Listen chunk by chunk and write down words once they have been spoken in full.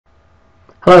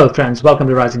Hello friends, welcome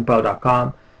to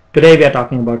Risingpearl.com. Today we are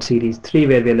talking about series 3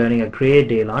 where we are learning a great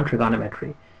deal on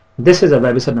trigonometry. This is a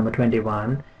webisode number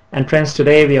 21, and friends,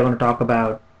 today we are going to talk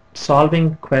about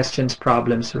solving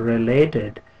problems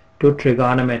related to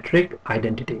trigonometric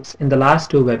identities. In the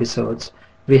last two webisodes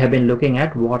we have been looking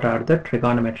at what are the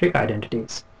trigonometric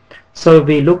identities. So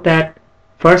we looked at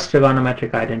first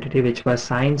trigonometric identity, which was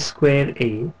sine square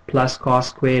a plus cos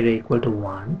square a equal to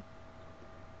 1.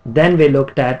 Then we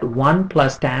looked at 1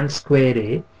 plus tan square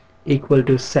a equal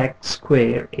to sec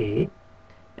square a.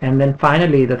 And then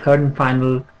finally, the third and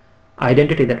final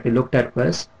identity that we looked at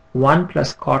was 1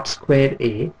 plus cot square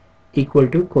a equal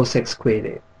to cosec square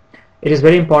a. It is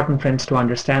very important, friends, to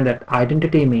understand that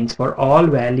identity means for all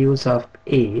values of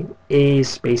a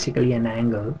is basically an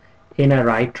angle in a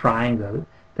right triangle.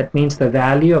 That means the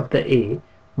value of the a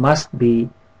must be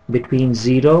between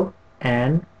 0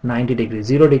 and 90 degrees,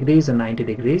 0 degrees and 90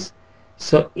 degrees.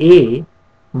 So a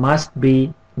must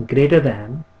be greater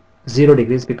than 0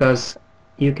 degrees, because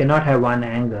you cannot have one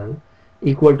angle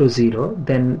equal to 0,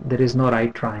 then there is no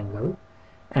right triangle.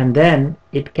 And then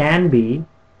it can be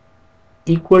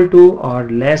equal to or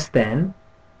less than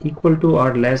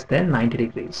 90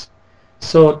 degrees.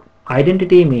 So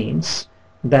identity means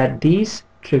that these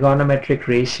trigonometric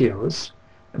ratios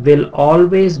will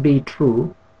always be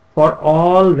true for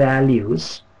all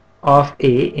values of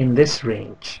a in this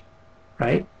range,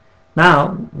 right?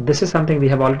 Now this is something we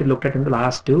have already looked at in the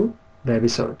last two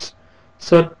webisodes.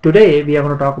 So today we are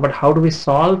going to talk about how do we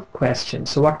solve questions.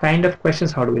 So what kind of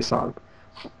questions, how do we solve?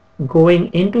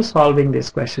 Going into solving these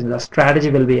questions, the strategy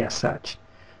will be as such.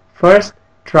 First,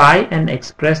 try and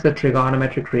express the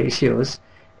trigonometric ratios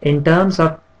in terms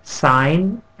of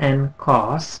sine and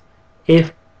cos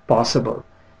if possible.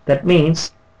 That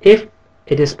means if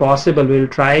it is possible, we will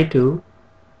try to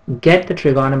get the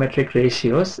trigonometric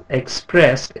ratios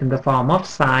expressed in the form of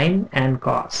sine and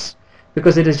cos,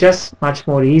 because it is just much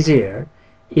more easier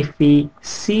if we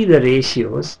see the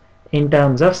ratios in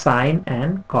terms of sine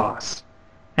and cos.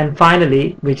 And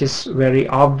finally, which is very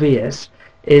obvious,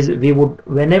 is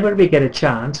whenever we get a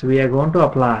chance, we are going to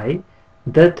apply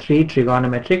the three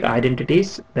trigonometric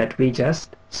identities that we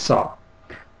just saw.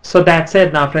 So that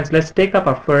said, now friends, let's take up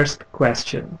our first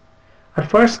question. Our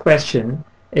first question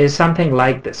is something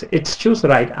like this. It's choose the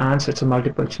right answer. It's a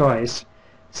multiple choice.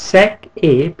 Sec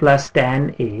a plus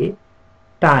tan a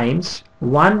times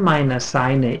 1 minus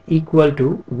sine a equal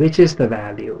to, which is the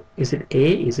value? Is it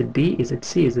a, is it b, is it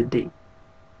c, is it d?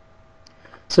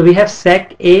 So we have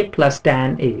sec a plus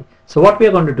tan a. So what we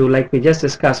are going to do, like we just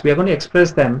discussed, we are going to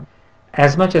express them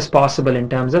as much as possible in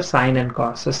terms of sine and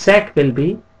cos. So sec will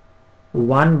be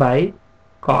 1 by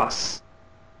cos.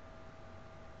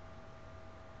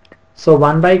 So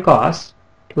 1 by cos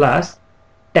plus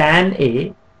tan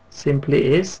a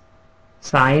simply is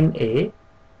sine a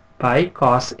by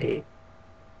cos a.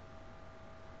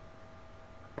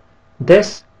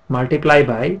 This multiply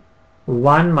by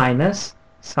 1 minus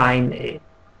sine a.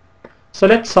 So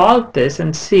let's solve this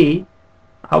and see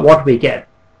what we get,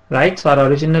 right? So our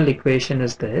original equation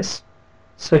is this.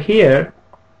 So here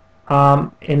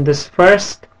in this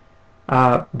first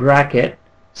bracket,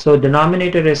 so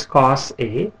denominator is cos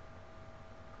a,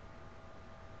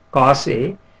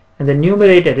 and the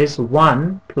numerator is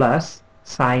 1 plus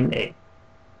sine a,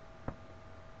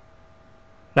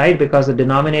 right? Because the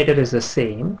denominator is the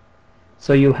same,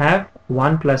 so you have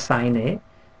 1 plus sine a.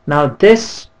 Now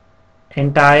this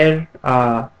entire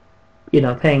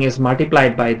thing is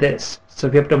multiplied by this, so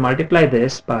we have to multiply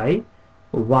this by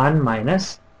 1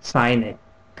 minus sine a.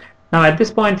 Now at this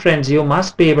point, friends, you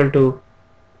must be able to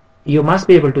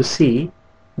see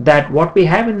that what we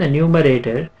have in the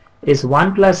numerator is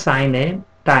 1 plus sine a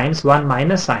times 1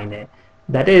 minus sine a.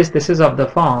 That is, this is of the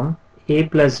form a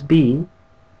plus b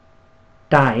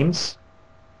times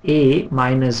a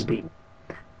minus b.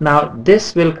 Now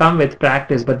this will come with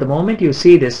practice, but the moment you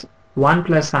see this 1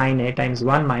 plus sine a times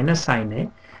 1 minus sine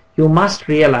a, you must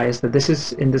realize that this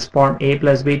is in this form a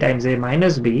plus b times a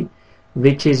minus b,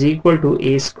 which is equal to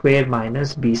a square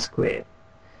minus b square.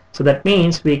 So that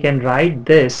means we can write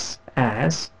this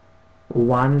as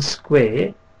 1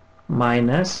 square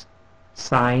minus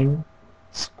sine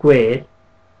square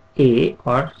a,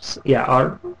 or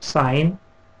sine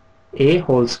a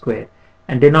whole square,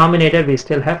 and denominator we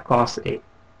still have cos a.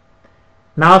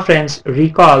 Now friends,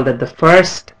 recall that the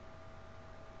first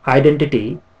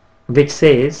identity, which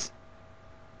says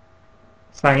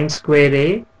sine square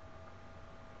a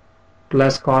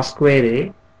plus cos square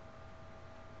a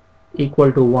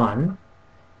equal to 1,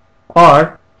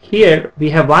 or here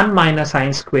we have 1 minus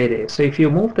sine square a. So if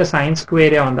you move the sine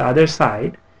square a on the other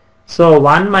side, So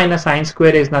 1 minus sine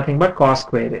square is nothing but cos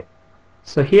square A.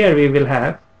 So here we will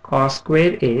have cos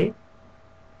square A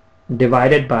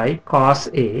divided by cos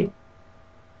A.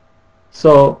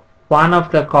 So one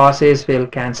of the cos's will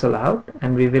cancel out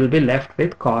and we will be left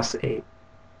with cos A.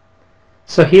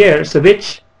 So here, so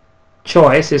which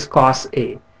choice is cos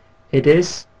A? It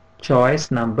is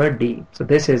choice number D. So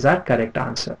this is our correct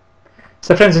answer.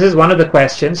 So friends, this is one of the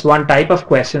questions, one type of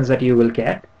questions that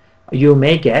you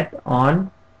may get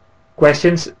on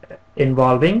questions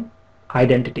involving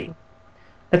identity.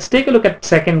 Let's take a look at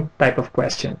second type of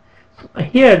question.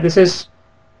 Here this is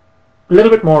a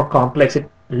little bit more complex. It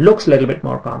looks a little bit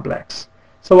more complex.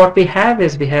 So what we have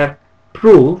is we have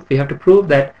to prove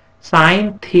that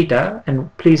sine theta,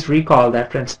 and please recall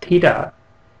that friends, theta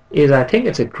is, I think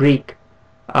it's a Greek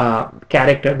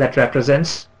character that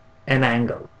represents an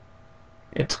angle.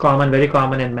 It's very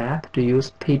common in math to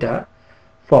use theta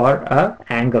for an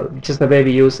angle, which is the way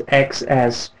we use x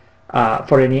as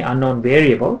for any unknown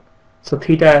variable. So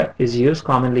theta is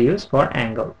commonly used for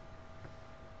angle.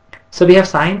 So we have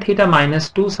sine theta minus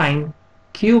 2 sine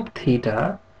cube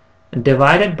theta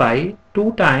divided by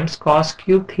 2 times cos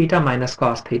cube theta minus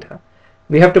cos theta.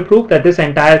 We have to prove that this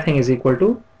entire thing is equal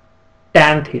to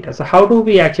tan theta. So how do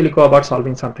we actually go about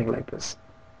solving something like this?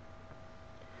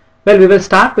 Well, we will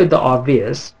start with the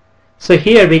obvious. So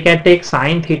here we can take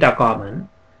sine theta common,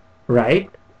 right?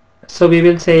 So we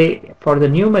will say for the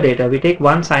numerator we take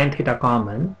 1 sine theta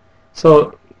common.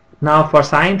 So now for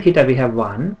sine theta we have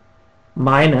 1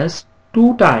 minus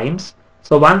 2 times,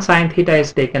 so 1 sine theta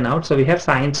is taken out, so we have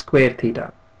sine square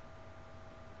theta.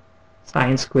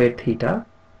 Sine square theta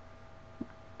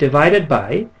divided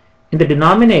by, in the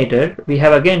denominator we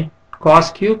have again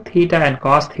cos cube theta and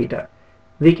cos theta.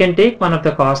 We can take one of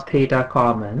the cos theta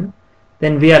common,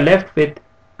 then we are left with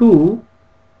 2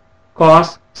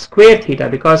 cos square theta,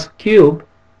 because cube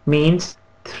means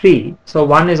 3, so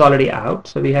 1 is already out,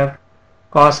 so we have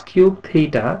cos cube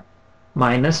theta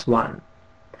minus 1.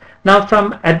 Now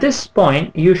from at this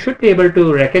point you should be able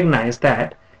to recognize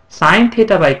that sine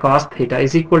theta by cos theta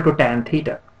is equal to tan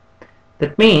theta.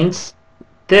 That means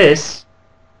this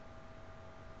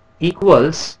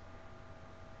equals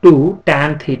to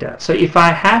tan theta. So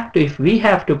if we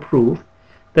have to prove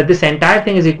that this entire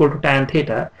thing is equal to tan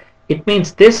theta, it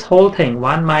means this whole thing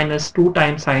 1 minus 2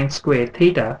 times sine square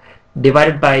theta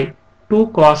divided by 2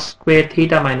 cos square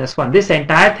theta minus 1, this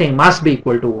entire thing must be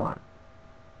equal to 1.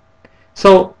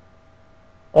 So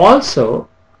also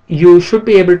you should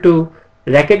be able to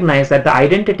recognize that the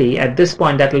identity at this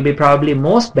point that will be probably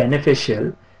most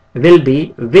beneficial will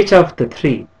be which of the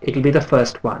three? It will be the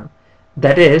first one,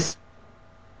 that is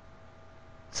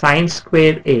sine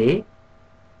square A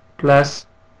plus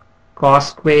cos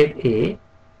square A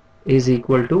is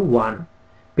equal to 1,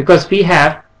 because we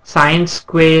have sine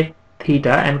square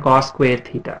theta and cos square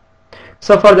theta.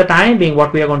 So for the time being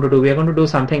what we are going to do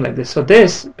something like this. So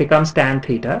this becomes tan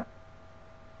theta.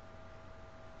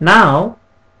 Now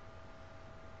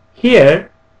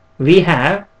here we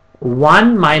have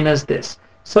 1 minus this.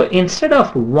 So instead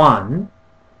of 1,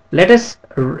 let us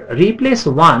replace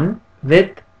 1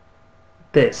 with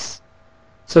this.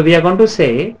 So we are going to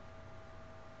say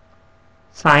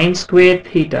sine square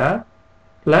theta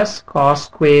plus cos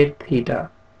square theta.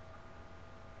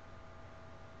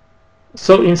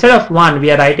 So instead of 1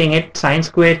 we are writing it sine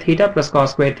square theta plus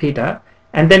cos square theta,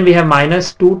 and then we have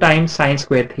minus 2 times sine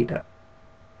square theta.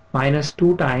 Minus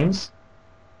 2 times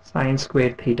sine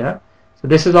square theta. So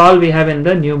this is all we have in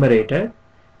the numerator,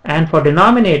 and for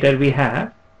denominator we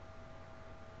have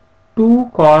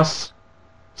 2 cos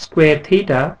square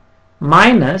theta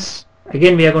minus,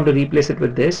 again we are going to replace it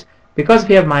with this, because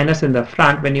we have minus in the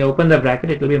front, when you open the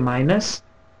bracket it will be minus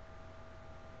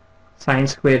sine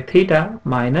square theta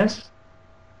minus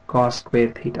cos square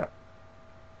theta.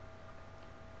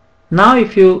 Now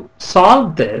if you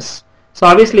solve this, so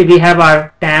obviously we have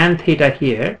our tan theta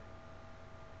here.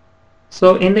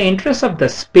 So in the interest of the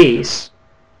space,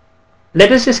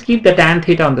 let us just keep the tan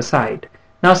theta on the side.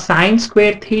 Now sine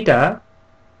square theta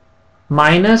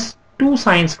minus 2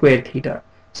 sine square theta.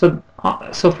 So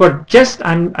for just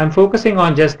I'm focusing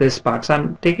on just this part. So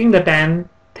I'm taking the tan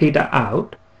theta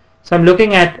out. So I'm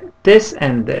looking at this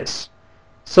and this.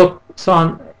 So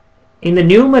in the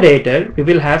numerator we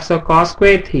will have, so cos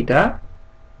square theta,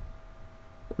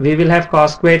 we will have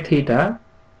cos square theta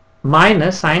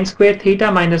minus sine square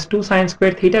theta minus 2 sine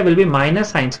square theta will be minus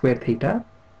sine square theta,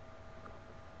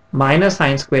 minus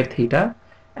sine square theta,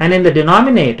 and in the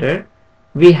denominator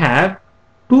we have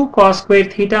 2 cos square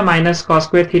theta minus cos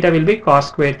square theta will be cos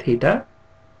square theta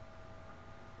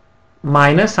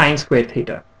minus sine square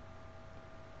theta.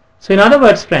 So in other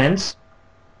words friends,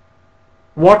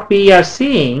 what we are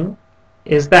seeing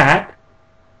is that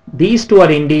these two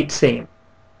are indeed same.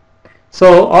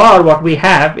 So, or what we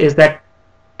have is that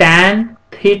tan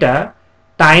theta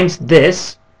times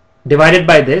this divided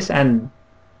by this, and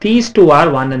these two are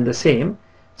one and the same.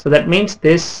 So that means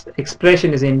this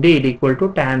expression is indeed equal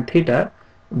to tan theta,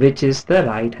 which is the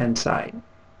right hand side.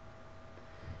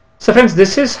 So friends,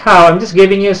 this is how I'm just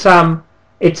giving you some,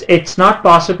 it's not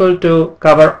possible to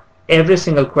cover every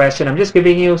single question. I'm just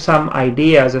giving you some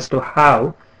ideas as to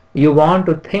how you want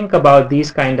to think about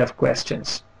these kind of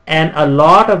questions. And a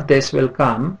lot of this will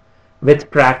come with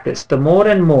practice. The more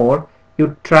and more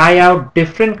you try out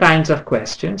different kinds of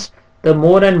questions, the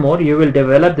more and more you will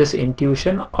develop this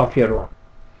intuition of your own.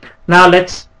 Now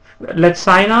let's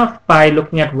sign off by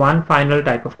looking at one final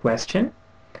type of question.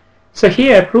 So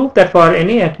here, prove that for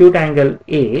any acute angle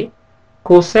A,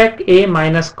 cosec A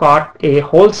minus cot A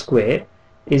whole square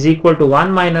is equal to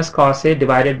 1 minus cos A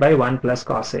divided by 1 plus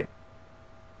cos A.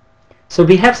 So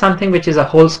we have something which is a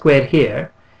whole square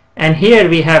here, and here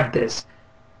we have this.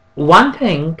 One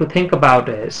thing to think about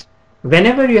is,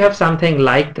 whenever you have something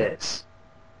like this,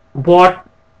 one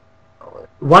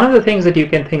of the things that you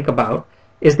can think about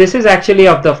is this is actually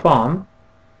of the form,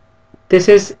 this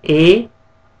is A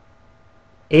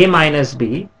minus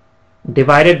B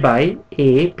divided by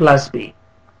A plus B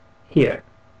here.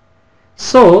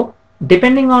 So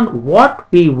depending on what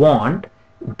we want,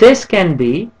 this can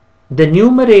be the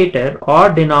numerator or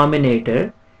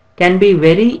denominator can be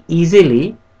very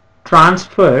easily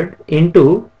transferred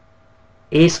into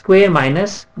A square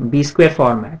minus B square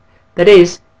format. That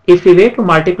is, if we were to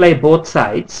multiply both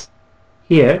sides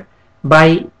here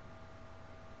by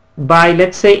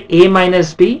let's say A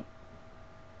minus B,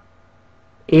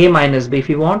 if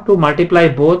you want to multiply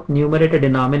both numerator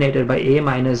denominator by A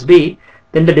minus B,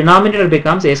 then the denominator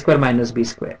becomes A square minus B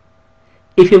square.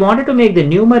 If you wanted to make the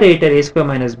numerator A square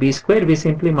minus B square, we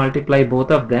simply multiply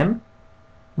both of them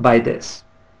by this.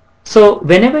 So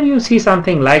whenever you see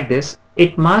something like this,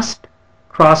 it must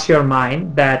cross your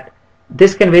mind that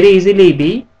this can very easily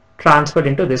be transferred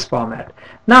into this format.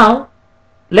 Now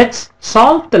let's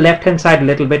solve the left hand side a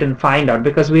little bit and find out,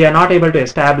 because we are not able to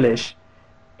establish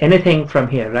anything from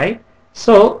here, right?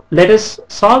 So let us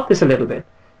solve this a little bit.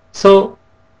 So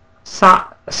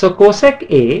cosec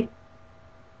A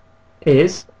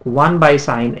is 1 by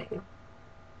sine A,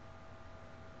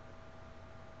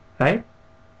 right?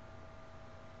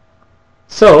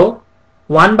 So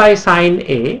 1 by sine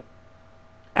A,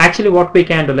 actually what we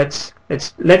can do, let's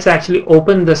actually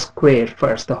open the square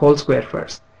first, the whole square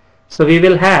first. So we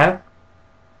will have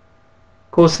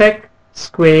cosec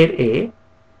square A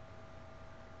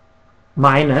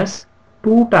minus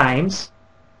 2 times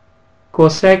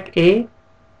cosec A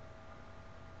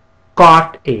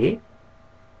cot A.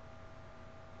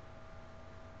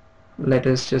 Let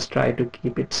us just try to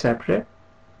keep it separate,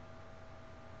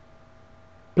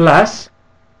 plus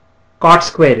cot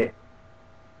square A,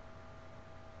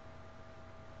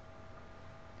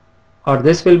 or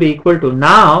this will be equal to,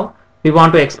 now we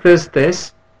want to express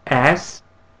this as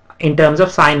in terms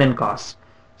of sine and cos.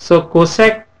 So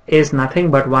cosec is nothing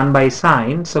but 1 by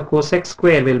sine, so cosec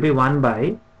square will be 1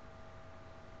 by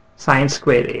sine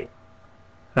square A,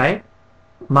 right?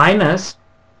 Minus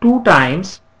 2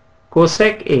 times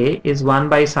cosec A is 1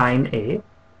 by sine A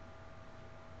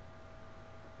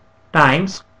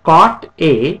times cot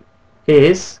A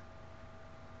is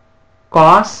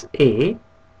cos A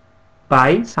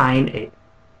by sine A,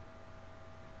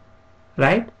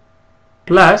 right?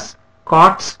 Plus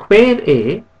cot square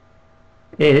A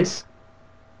is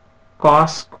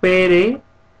cos square A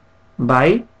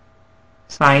by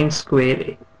sine square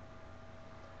A.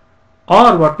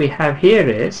 Or what we have here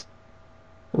is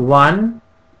 1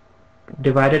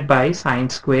 divided by sine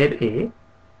square A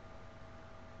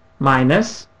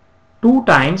minus 2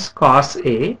 times cos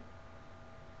A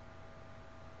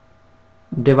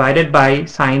divided by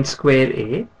sine square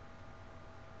A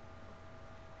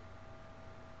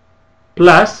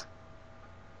plus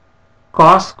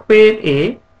cos square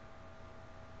A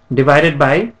divided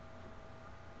by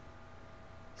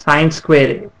sine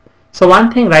square A. So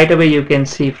one thing right away you can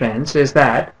see, friends, is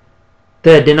that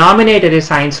the denominator is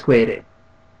sine square A.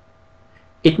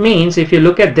 It means if you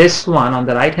look at this one on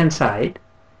the right hand side,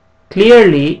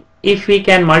 clearly if we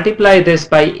can multiply this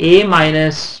by A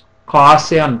minus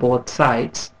cos A on both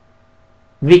sides,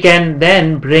 we can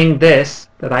then bring this,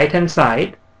 the right hand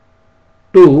side,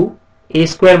 to A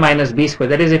square minus B square.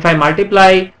 That is, if I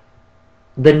multiply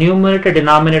the numerator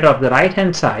denominator of the right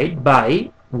hand side by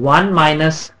 1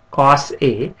 minus cos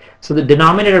A, so the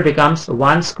denominator becomes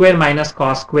 1 square minus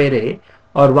cos square A,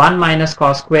 or 1 minus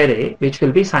cos square A, which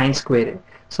will be sine square A.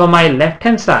 So my left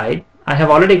hand side, I have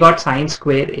already got sine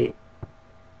square a,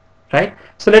 right?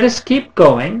 So let us keep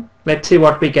going. Let's see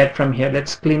what we get from here.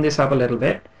 Let's clean this up a little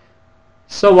bit.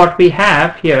 So what we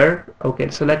have here, okay,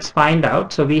 so let's find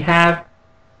out. So we have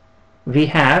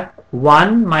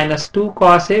 1 minus 2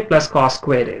 cos a plus cos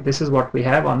square a. This is what we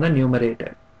have on the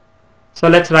numerator. So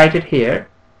let's write it here.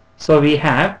 So we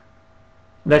have,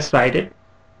 let's write it,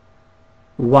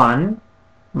 1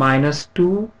 minus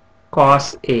 2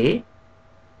 cos a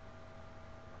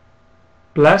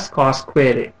plus cos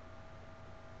square a.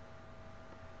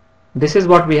 This is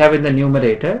what we have in the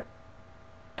numerator,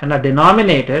 and our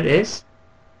denominator is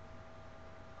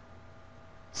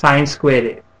sine square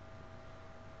a,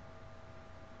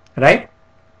 right?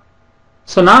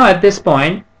 So now at this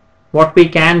point, what we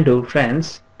can do,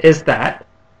 friends, is that,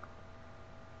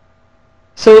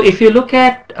 so if you look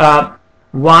at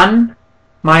 1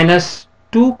 minus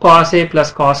 2 cos a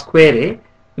plus cos square a,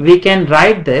 we can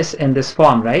write this in this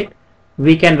form, right?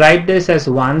 We can write this as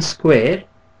 1 square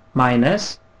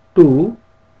minus 2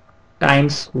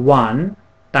 times 1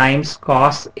 times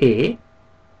cos a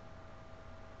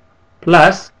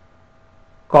plus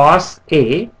cos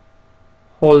a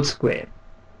whole square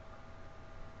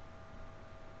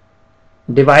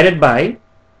divided by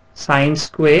sine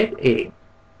square a.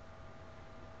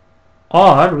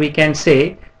 Or we can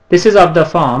say this is of the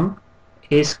form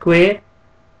a square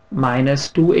minus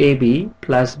 2ab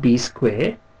plus b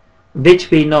square, which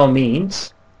we know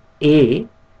means a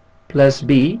plus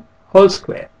b whole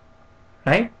square,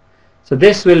 right? So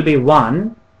this will be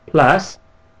 1 plus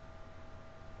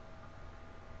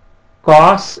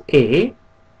cos a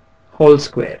whole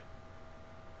square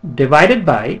divided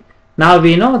by, now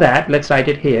we know that, let's write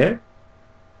it here,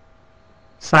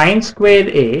 sine square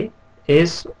a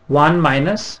is 1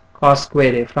 minus cos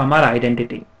square a from our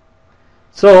identity.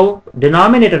 So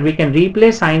denominator, we can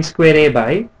replace sine square a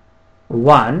by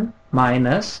 1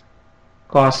 minus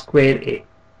cos square a.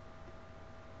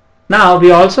 Now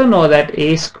we also know that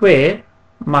a square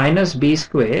minus b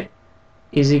square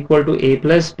is equal to a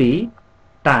plus b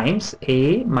times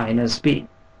a minus b.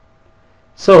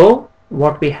 So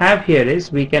what we have here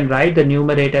is, we can write the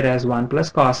numerator as 1 plus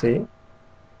cos a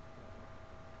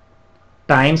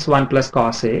times 1 plus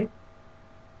cos a,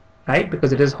 right,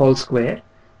 because it is whole square.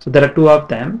 So there are two of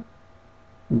them,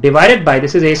 divided by,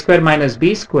 this is a square minus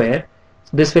b square,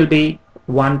 so this will be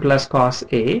 1 plus cos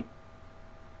a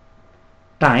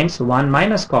times 1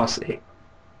 minus cos a.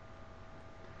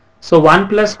 So 1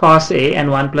 plus cos a and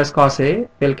 1 plus cos a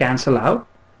will cancel out,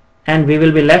 and we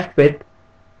will be left with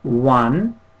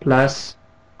 1 plus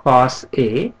cos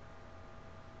a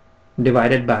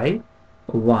divided by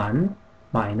 1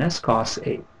 minus cos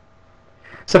a.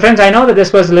 So friends, I know that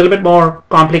this was a little bit more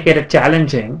complicated,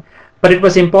 challenging, but it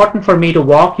was important for me to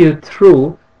walk you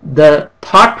through the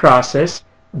thought process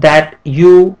that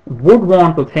you would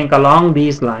want to think along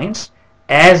these lines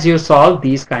as you solve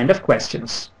these kind of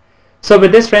questions. So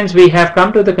with this, friends, we have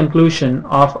come to the conclusion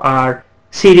of our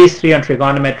series 3 on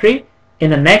trigonometry. In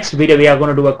the next video, we are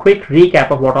going to do a quick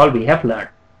recap of what all we have learned.